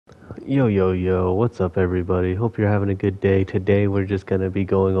Yo, yo, yo, what's up, everybody? Hope you're having a good day. Today, we're just going to be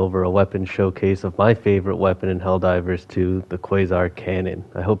going over a weapon showcase of my favorite weapon in Helldivers 2, the Quasar Cannon.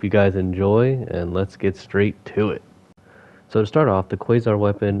 I hope you guys enjoy, and let's get straight to it. So to start off, the Quasar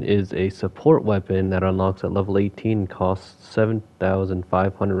weapon is a support weapon that unlocks at level 18 and costs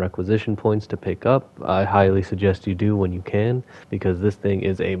 7,500 requisition points to pick up. I highly suggest you do when you can, because this thing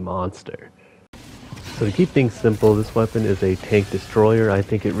is a monster. So to keep things simple, this weapon is a tank destroyer. I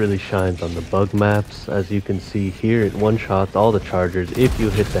think it really shines on the bug maps. As you can see here, it one-shots all the chargers if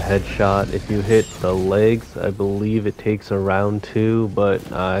you hit the headshot. If you hit the legs, I believe it takes a round 2,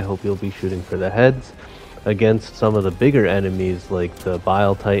 but I hope you'll be shooting for the heads. Against some of the bigger enemies like the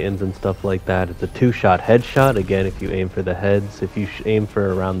Bile Titans and stuff like that, it's a 2-shot headshot. Again, if you aim for the heads. If you aim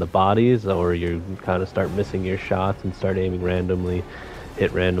for around the bodies, or you kind of start missing your shots and start aiming randomly,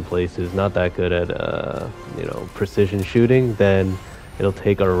 hit random places, not that good at precision shooting, then it'll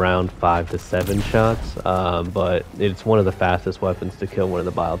take around 5 to 7 shots, but it's one of the fastest weapons to kill one of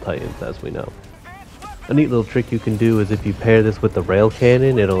the Bile Titans, as we know. A neat little trick you can do is if you pair this with the rail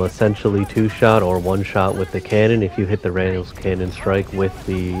cannon, it'll essentially 2-shot or 1-shot with the cannon. If you hit the rail cannon strike with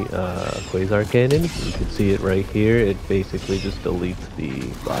the Quasar cannon, you can see it right here, it basically just deletes the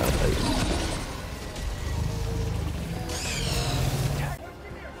Bile Titans.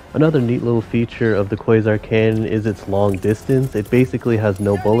 Another neat little feature of the Quasar cannon is its long distance. It basically has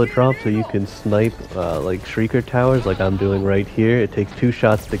no bullet drop, so you can snipe like Shrieker towers like I'm doing right here. It takes 2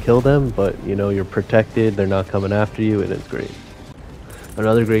 shots to kill them, but you know, you're protected, they're not coming after you, and it's great.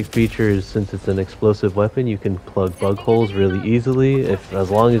 Another great feature is since it's an explosive weapon, you can plug bug holes really easily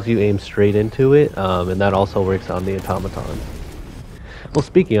as long as you aim straight into it, and that also works on the automatons. Well,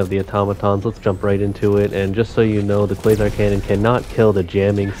 speaking of the automatons, let's jump right into it, and just so you know, the Quasar cannon cannot kill the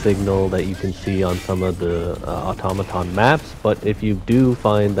jamming signal that you can see on some of the automaton maps, but if you do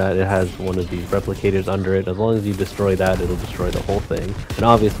find that it has one of these replicators under it, as long as you destroy that, it'll destroy the whole thing. And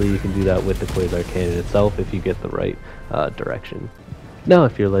obviously you can do that with the Quasar cannon itself if you get the right direction. Now,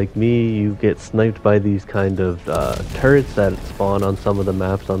 if you're like me, you get sniped by these kind of turrets that spawn on some of the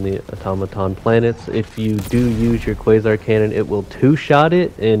maps on the automaton planets. If you do use your Quasar cannon, it will 2-shot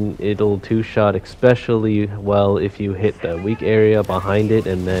it, and it'll 2-shot especially well if you hit the weak area behind it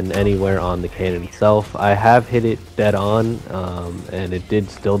and then anywhere on the cannon itself. I have hit it dead on, and it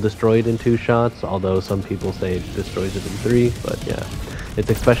did still destroy it in 2 shots, although some people say it destroys it in 3, but yeah. It's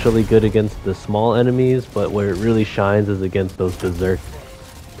especially good against the small enemies, but where it really shines is against those berserk.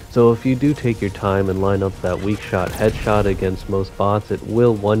 So if you do take your time and line up that weak shot headshot against most bots, it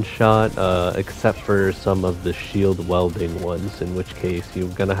will 1-shot, except for some of the shield welding ones, in which case you're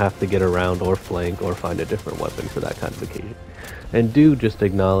gonna have to get around or flank or find a different weapon for that kind of occasion. And do just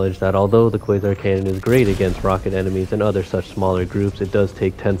acknowledge that although the Quasar cannon is great against rocket enemies and other such smaller groups, it does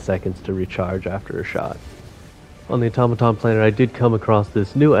take 10 seconds to recharge after a shot. On the automaton planet, I did come across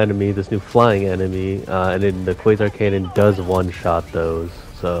this new enemy, this new flying enemy, and the Quasar cannon does 1-shot those,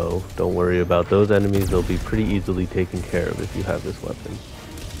 so don't worry about those enemies. They'll be pretty easily taken care of if you have this weapon.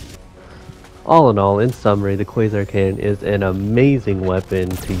 All in all, in summary, the Quasar cannon is an amazing weapon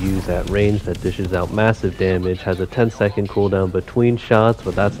to use at range that dishes out massive damage, has a 10-second cooldown between shots,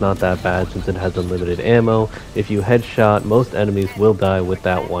 but that's not that bad since it has unlimited ammo. If you headshot, most enemies will die with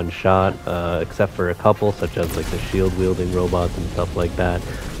that 1 shot, except for a couple, such as like the shield-wielding robots and stuff like that.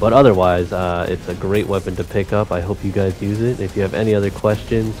 But otherwise, it's a great weapon to pick up. I hope you guys use it. If you have any other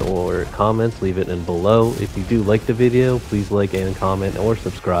questions or comments, leave it in below. If you do like the video, please like and comment or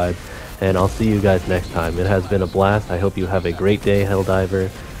subscribe. And I'll see you guys next time. It has been a blast. I hope you have a great day, Helldiver.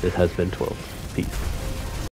 This has been 12. Peace.